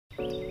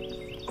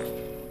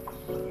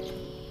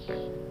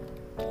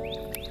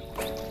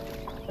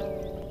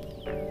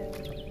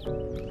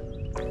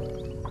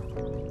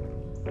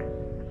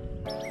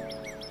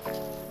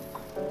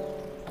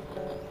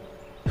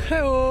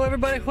Hello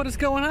everybody, what is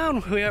going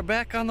on? We are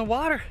back on the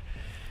water.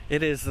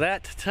 It is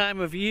that time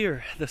of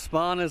year. The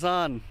spawn is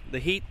on. The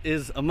heat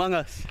is among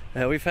us.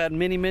 We've had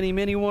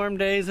many warm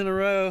days in a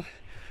row.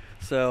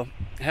 So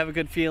I have a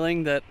good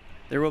feeling that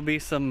there will be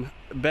some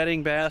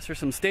bedding bass or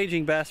some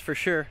staging bass for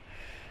sure.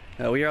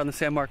 We are on the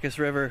San Marcos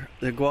River.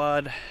 The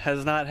Guad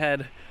has not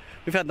had,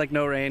 we've had like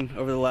no rain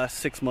over the last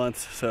 6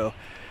 months. So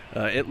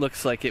it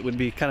looks like it would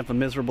be kind of a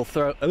miserable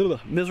float.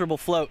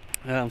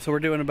 So we're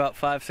doing about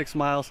 5-6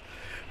 miles.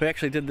 We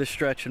actually did this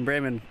stretch and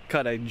Brayman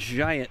caught a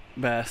giant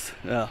bass.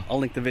 I'll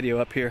link the video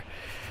up here.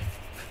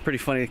 Pretty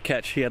funny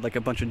catch. He had like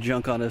a bunch of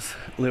junk on his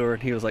lure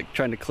and he was like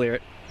trying to clear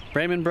it.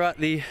 Brayman brought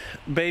the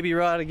baby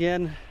rod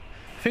again.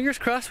 Fingers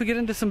crossed we get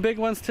into some big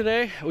ones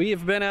today. We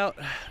have been out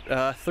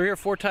 3 or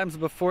 4 times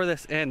before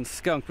this and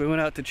skunked. We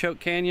went out to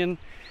Choke Canyon.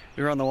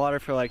 We were on the water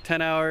for like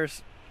 10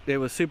 hours. It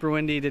was super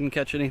windy, didn't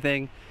catch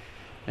anything.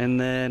 And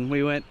then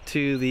we went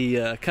to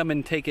the Come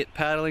and Take It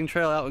paddling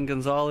trail out in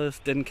Gonzales,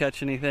 didn't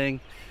catch anything.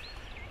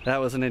 That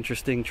was an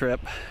interesting trip.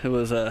 It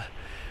was a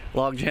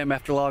log jam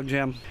after log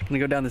jam. I'm gonna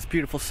go down this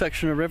beautiful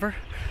section of river,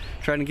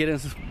 trying to get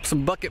in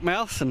some bucket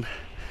mouths and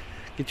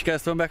get you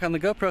guys thrown back on the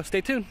GoPro.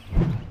 Stay tuned.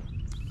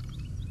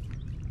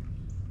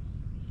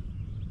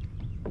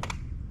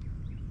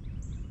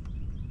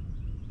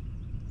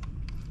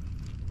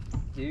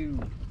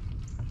 Dude.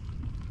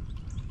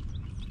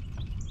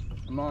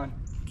 Come on.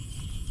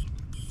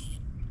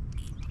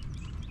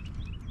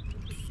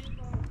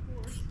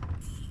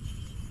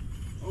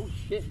 Oh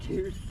shit,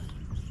 dude.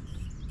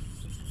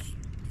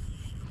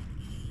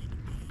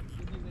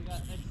 They got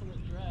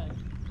excellent drag.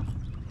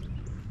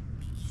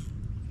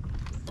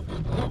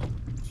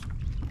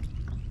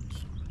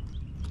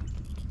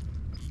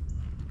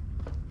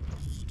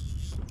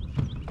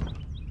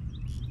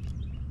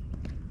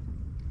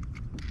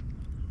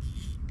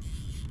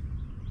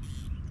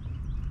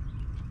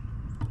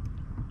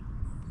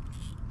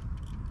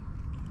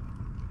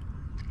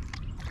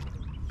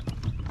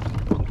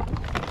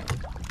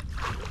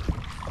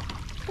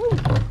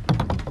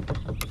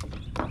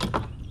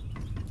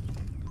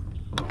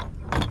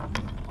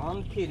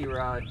 On kitty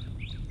rod.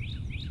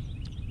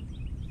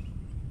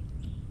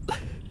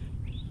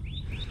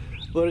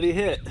 What did he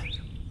hit?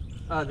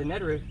 The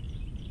Ned rig.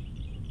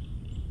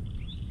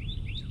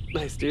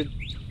 Nice, dude.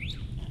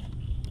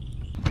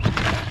 I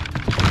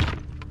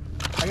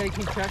gotta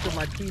keep track of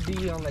my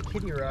TB on the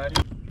kitty rod.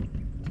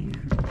 Dude,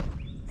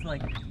 it's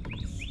like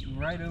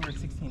right over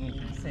 16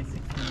 inches. Say 16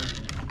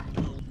 inches.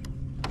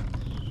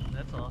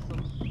 That's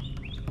awesome.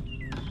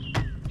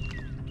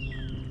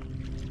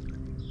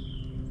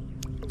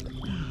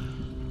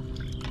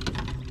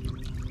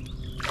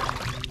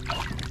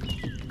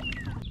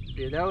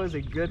 Dude, that was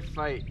a good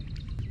fight.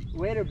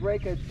 Way to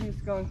break a two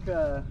skunk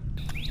trip.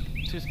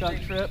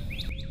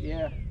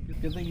 Yeah.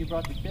 Good thing you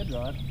brought the kid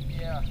rod.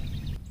 Yeah.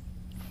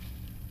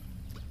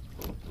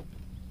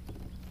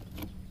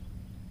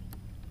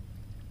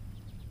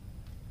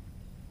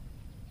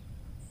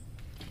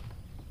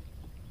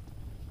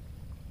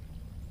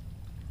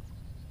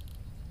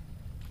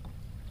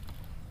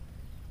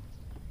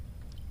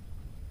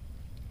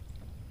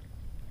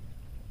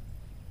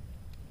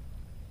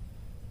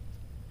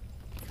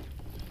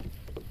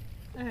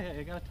 Hey,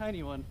 I got a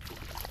tiny one.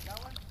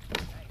 Got one?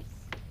 Nice.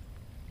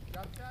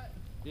 Drop shot?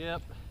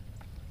 Yep.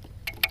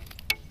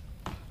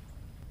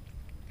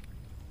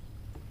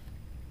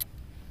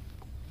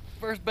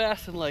 First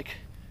bass in like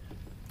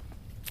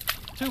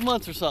 2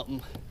 months or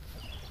something.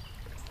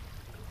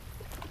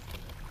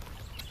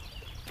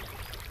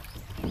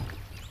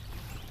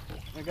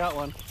 I got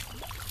one.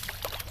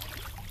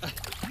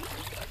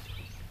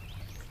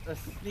 A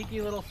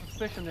sneaky little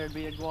suspicion there'd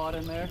be a Guad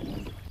in there.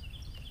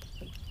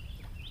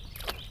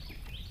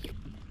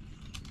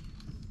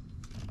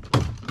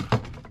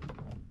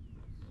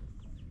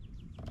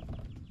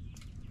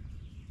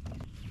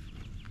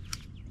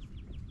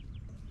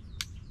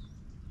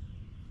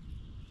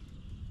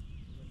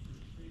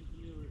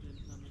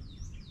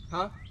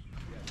 Huh?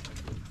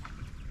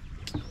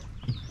 What's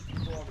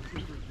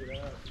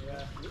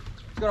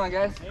going on,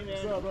 guys? Hey man.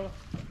 What's up, bro?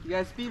 You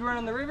guys speed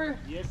running the river?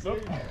 Yes, sir.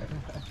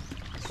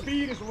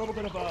 Speed is a little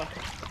bit of a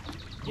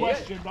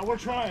question, but we're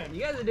trying.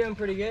 You guys are doing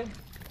pretty good.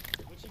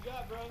 What you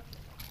got, bro?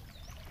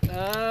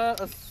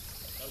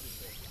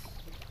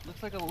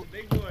 Looks like a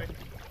Big boy.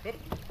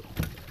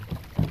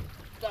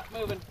 stop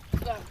moving.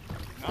 Stop.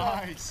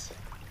 Nice.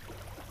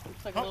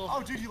 Looks like a little.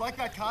 Oh, dude, you like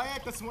that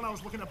kayak? That's the one I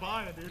was looking to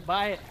buy, dude.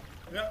 Buy it.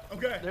 Yeah,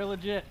 okay. They're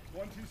legit.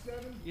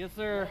 127? Yes,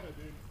 sir. Love it,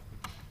 dude.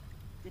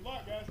 Good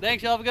luck, guys.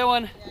 Thanks, y'all have a good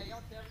one. Yeah, y'all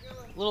have a good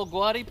one. Little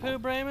Guaddy poo,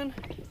 Brayman.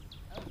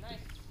 Oh, nice.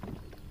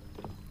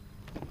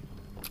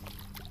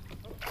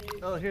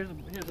 Oh, here's a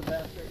bass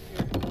right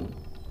here.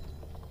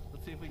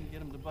 Let's see if we can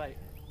get him to bite.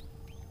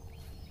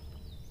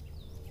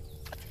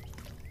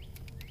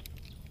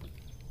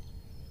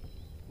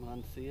 Come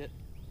on, see it.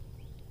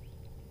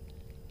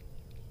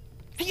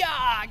 Yeah,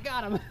 I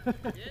got him.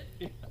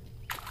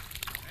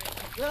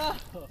 Yeah.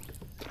 Oh,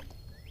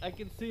 I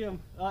can see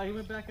him. He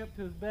went back up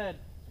to his bed.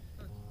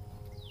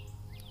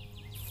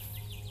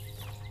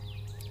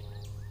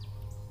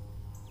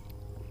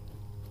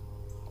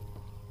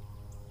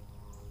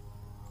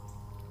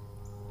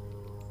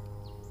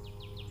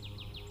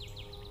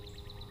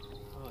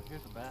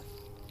 here's a bass.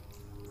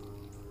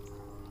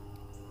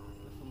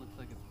 This one looks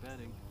like it's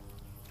bedding.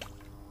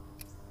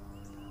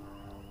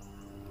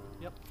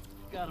 Yep,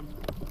 got him.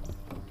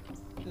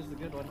 This is a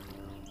good one.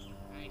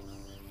 Nice.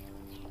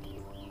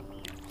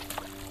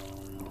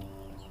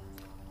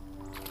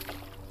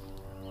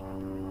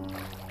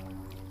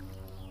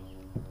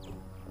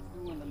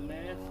 Doing the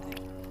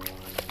nasty.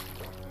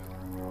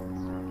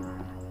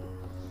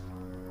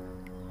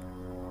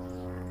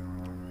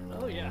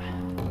 Oh yeah.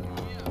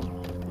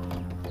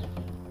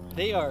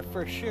 They are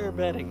for sure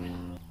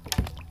bedding.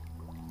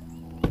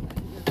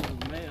 This is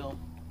a male.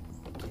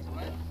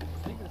 What? I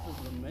think this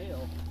is a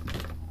male.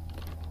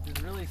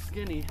 He's really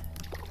skinny.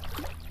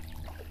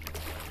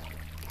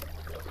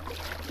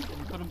 Can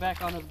you put him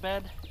back on his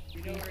bed?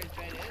 You know where his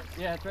bed is?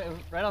 Yeah, it's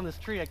right on this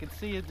tree. I could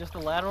see it, just the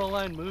lateral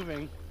line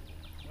moving.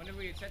 Wonder if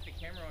we could set the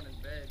camera on his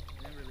bed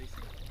and then release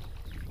him.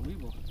 We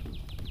will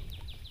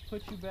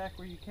put you back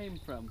where you came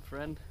from,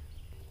 friend.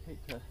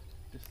 Hate to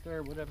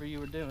disturb whatever you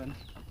were doing.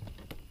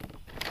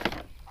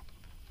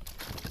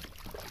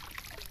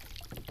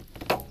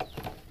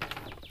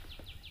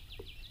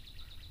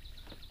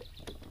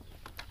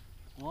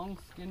 Long,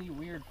 skinny,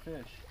 weird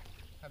fish.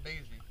 How big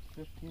is he?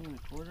 15 and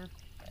a quarter.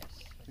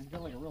 Nice. He's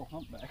got like a real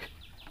humpback.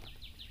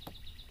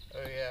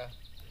 Oh yeah.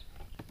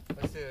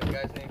 What's the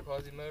guy's name?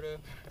 Quasimodo?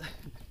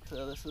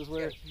 So this is He's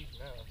where, got a huge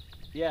mouth.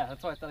 yeah,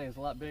 that's why I thought he was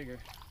a lot bigger.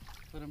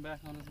 Put him back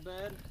on his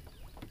bed.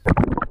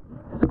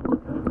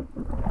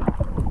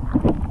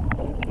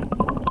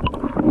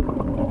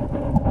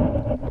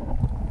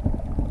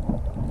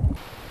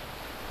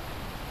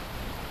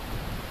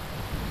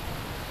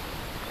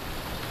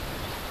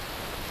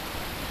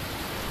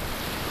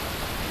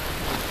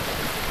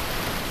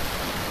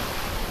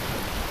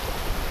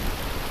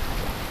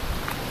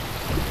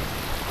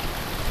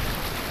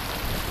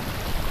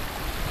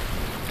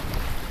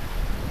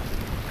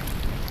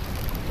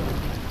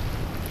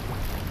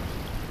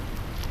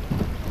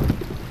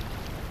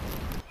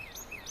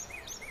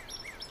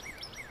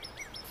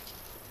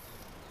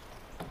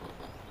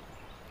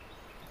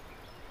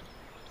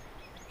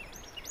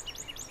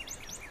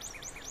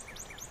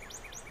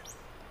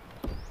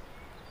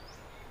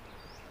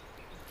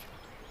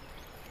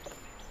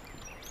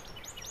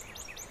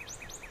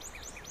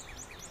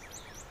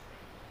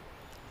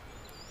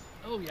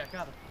 Oh yeah,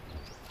 got him.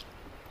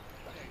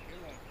 Okay,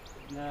 good one.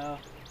 No.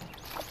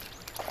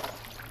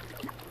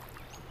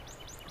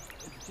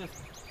 It's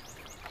just,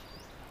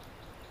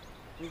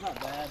 he's not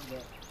bad,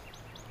 but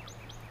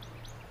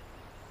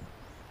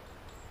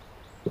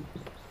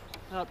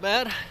not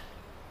bad.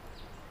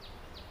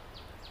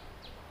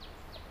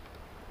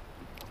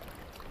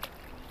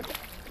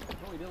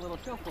 Oh, he did a little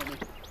show for me.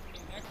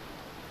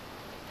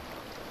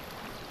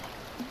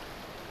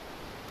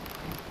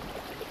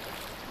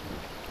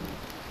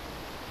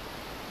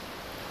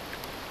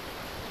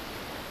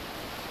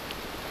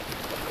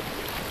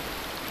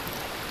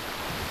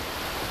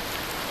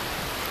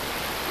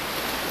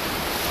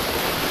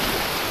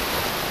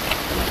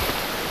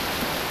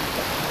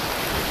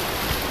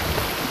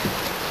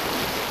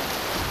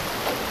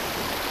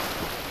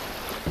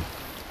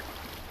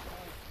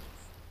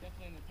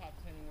 Definitely in the top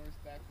 10 worst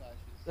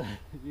backflashes.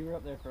 You were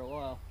up there for a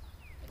while.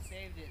 I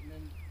saved it, and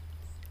then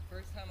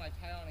first time I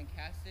tie on and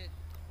cast it,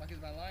 like,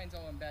 'cause my line's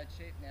all in bad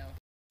shape now.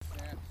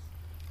 Snaps.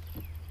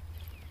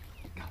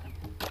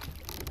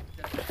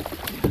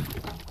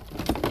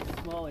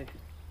 Smallie.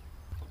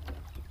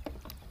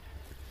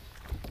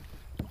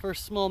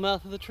 First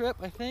smallmouth of the trip,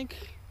 I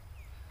think.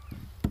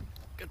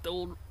 Got the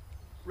old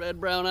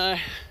red-brown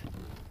eye.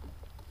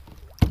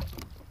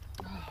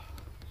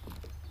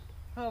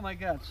 Oh my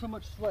God, so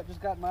much sweat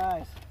just got in my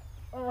eyes.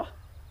 Oh,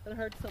 that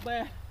hurts so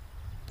bad.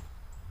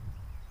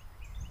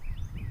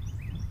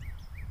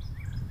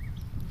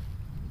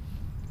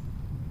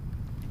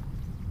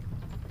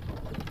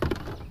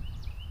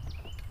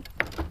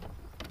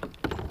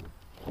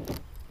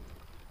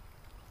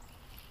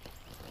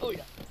 Oh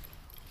yeah.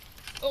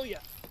 Oh yeah.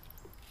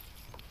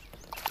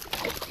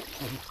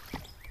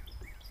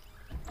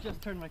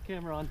 Just turned my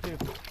camera on too.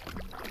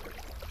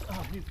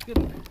 Oh, he's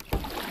good.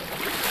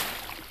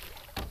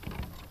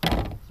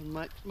 So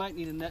might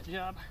need a net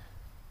job.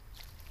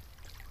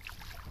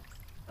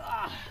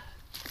 Ah.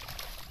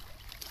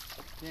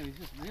 Damn, he's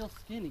just real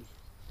skinny.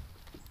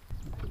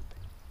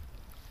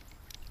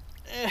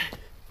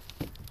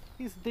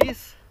 He's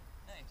decent.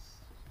 Nice.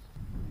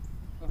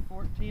 A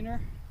 14er.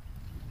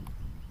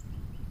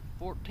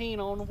 14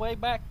 on the way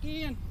back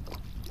in.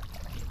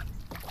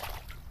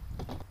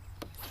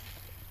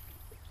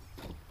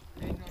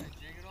 Ain't going to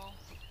jig at all?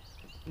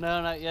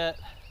 No, not yet.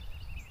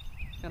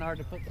 It's kind of hard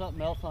to put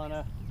something else on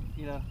a,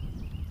 you know. I'm doing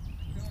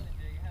the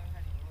jig. I haven't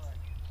had any luck.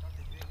 Thought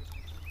the jig would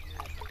be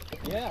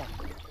pretty good. Yeah.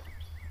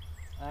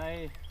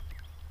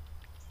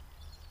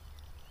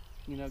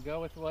 You know,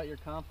 go with what you're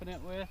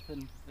confident with,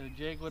 and the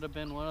jig would have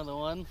been one of the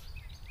ones.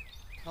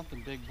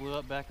 Something big blew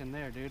up back in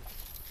there, dude.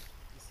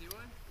 You see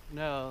one?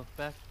 No,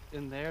 back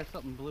in there,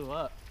 something blew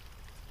up.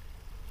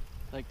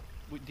 Like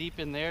deep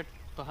in there,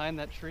 behind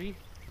that tree.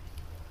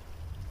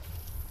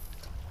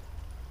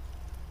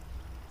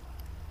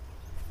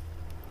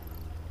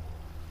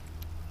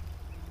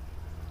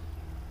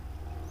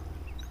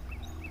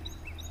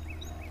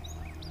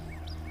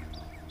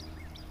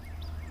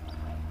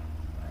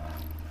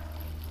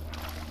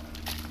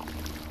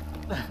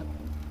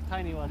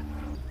 tiny one.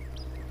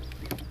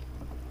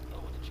 Oh,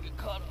 what did you get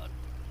caught on?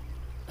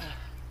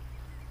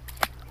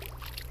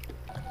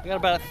 We got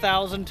about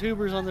 1,000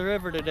 tubers on the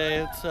river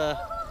today. It's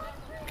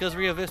because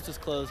Rio Vista's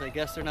closed. I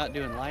guess they're not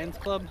doing Lions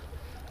Club,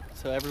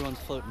 so everyone's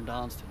floating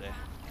Dons today.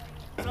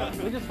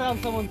 We just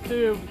found someone's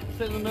tube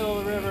sitting in the middle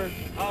of the river.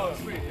 Oh,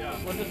 sweet, yeah.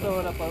 We'll just throw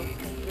it up.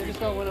 We just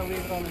don't want to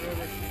leave it on the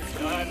river.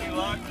 Y'all had any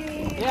luck?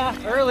 Yeah,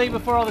 early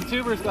before all the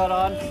tubers got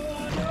on.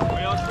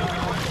 We all still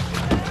going?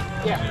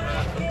 Yeah.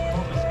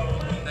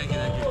 Thank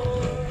you.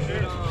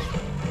 Good.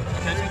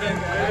 Attention then?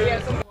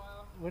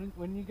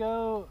 When you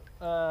go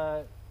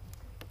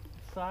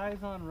size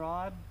on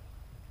rod,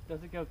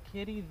 does it go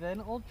kitty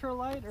then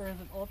ultralight, or is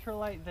it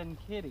ultralight then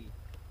kitty?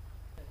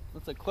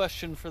 That's a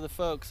question for the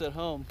folks at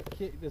home.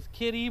 Is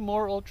kitty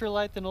more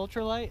ultralight than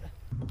ultralight?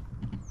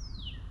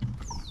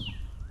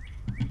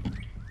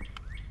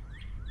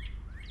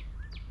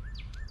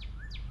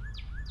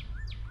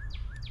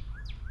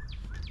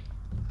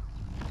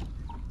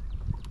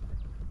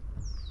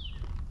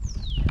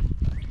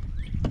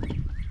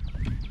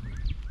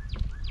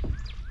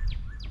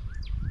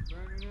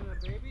 Burning in a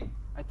baby?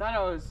 I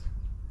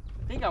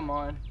think I'm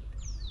on.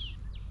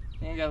 I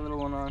think I got a little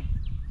one on.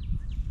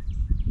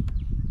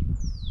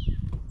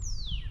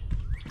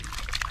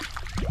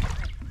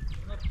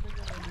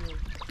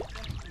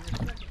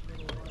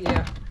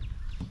 Yeah.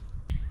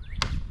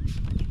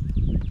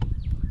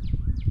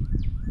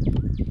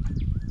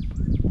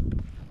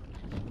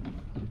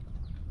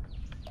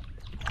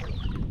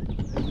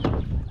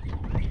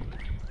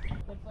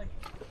 That's like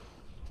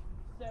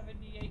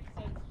 78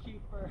 cents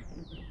cheaper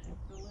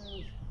to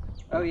lose.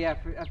 Oh yeah,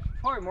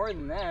 probably more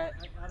than that.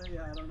 I don't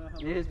know how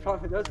much. It is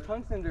probably, those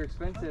tungstens are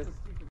expensive.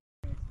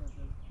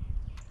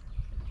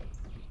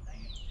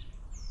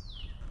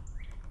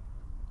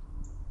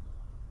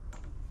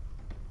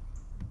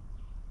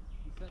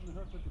 Setting the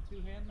hook with the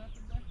two-hand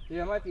method there?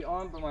 Yeah, I might be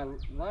on, but my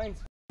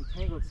line's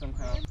tangled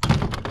somehow. A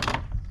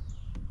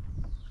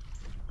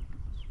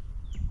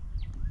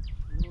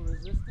little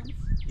resistance?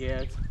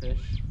 Yeah, it's a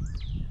fish.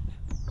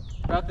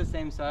 About the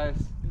same size.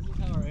 This is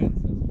how our ancestors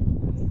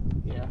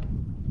did it. Yeah.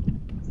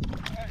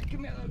 Alright, give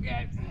me a little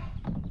guy.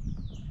 What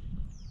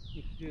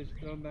you do is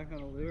throw them back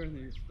on a lure and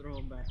then you just throw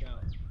them back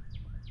out.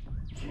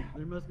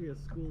 There must be a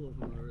school of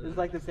them already. This is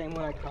like the same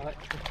one I caught.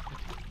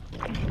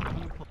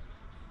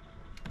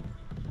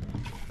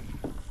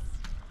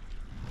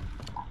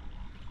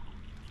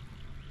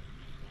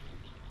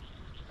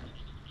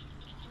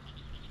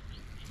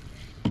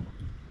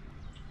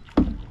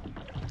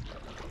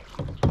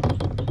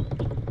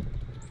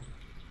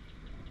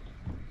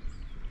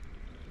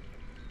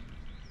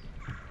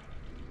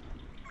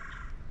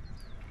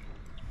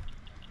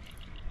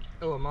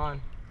 Oh, I'm on.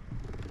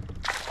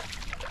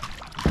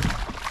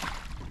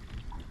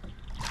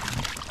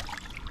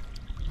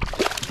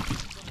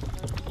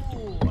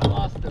 Ooh, I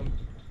lost him.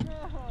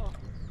 No.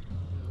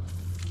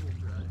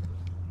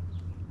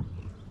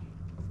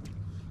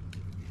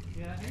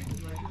 Yeah, I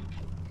think like it.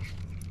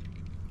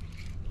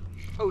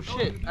 Oh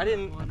shit! I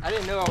didn't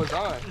know I was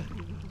on.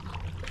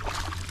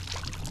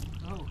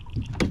 Oh.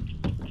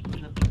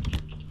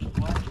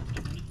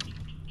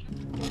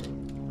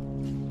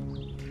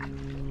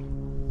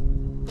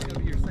 That'll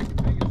be your second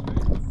biggest,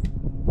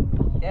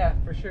 right? Yeah,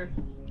 for sure.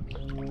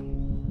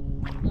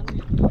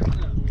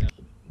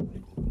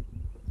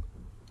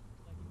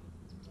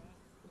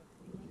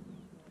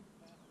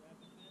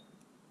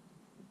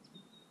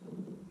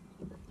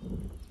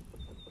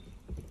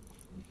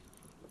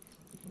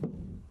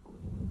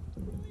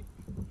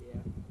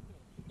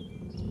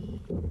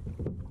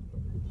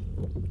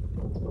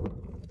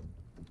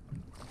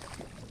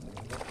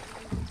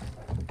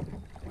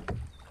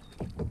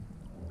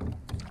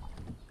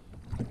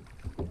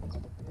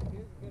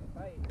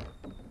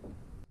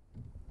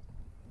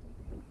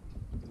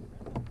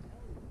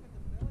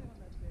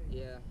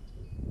 Yeah.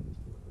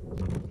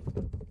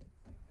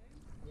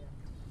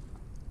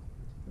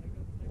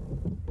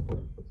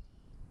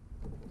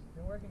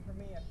 Been working for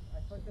me. I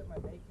fucked up my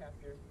bait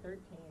caster.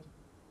 13.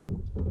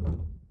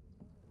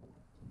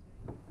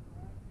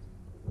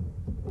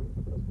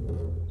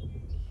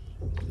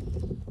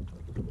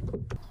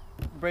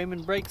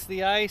 Brayman breaks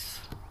the ice.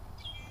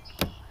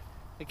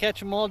 I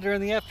catch him all during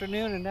the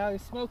afternoon and now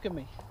he's smoking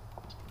me.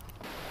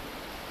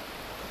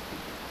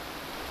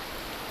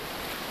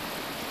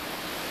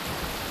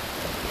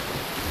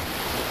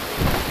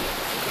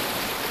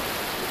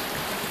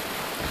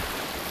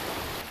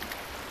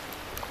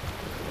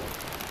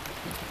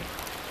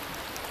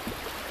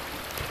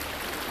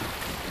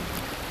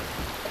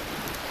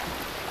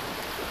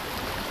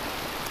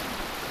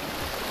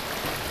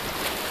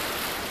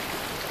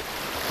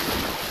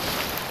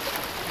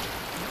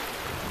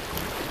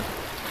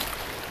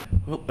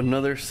 Well,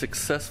 another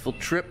successful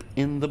trip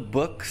in the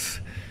books.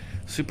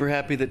 Super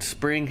happy that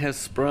spring has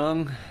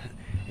sprung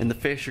and the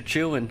fish are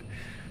chewing.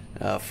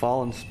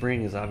 Fall and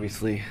spring is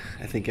obviously,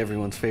 I think,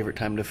 everyone's favorite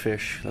time to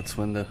fish. That's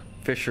when the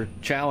fish are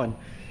chowing.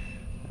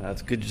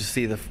 It's good to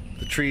see the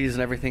trees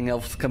and everything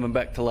else coming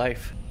back to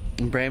life.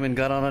 Brayman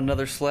got on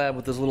another slab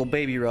with his little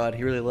baby rod.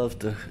 He really loves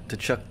to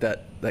chuck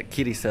that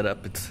kiddie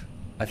setup.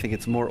 I think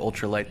it's more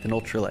ultralight than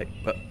ultralight,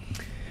 but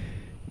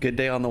good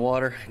day on the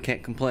water.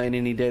 Can't complain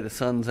any day the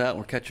sun's out and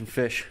we're catching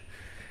fish.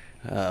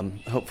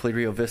 Hopefully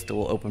Rio Vista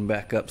will open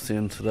back up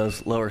soon, so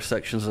those lower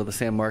sections of the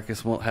San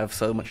Marcos won't have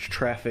so much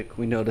traffic.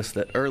 We noticed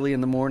that early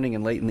in the morning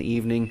and late in the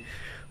evening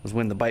was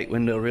when the bite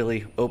window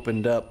really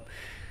opened up.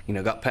 You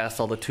know, got past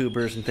all the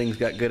tubers and things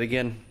got good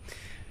again.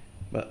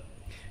 But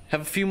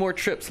have a few more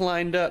trips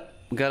lined up.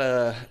 We got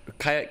a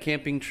kayak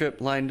camping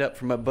trip lined up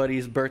for my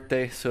buddy's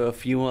birthday, so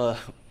if you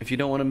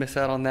don't want to miss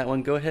out on that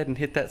one, go ahead and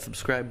hit that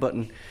subscribe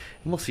button,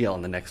 and we'll see y'all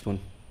on the next one.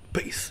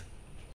 Peace.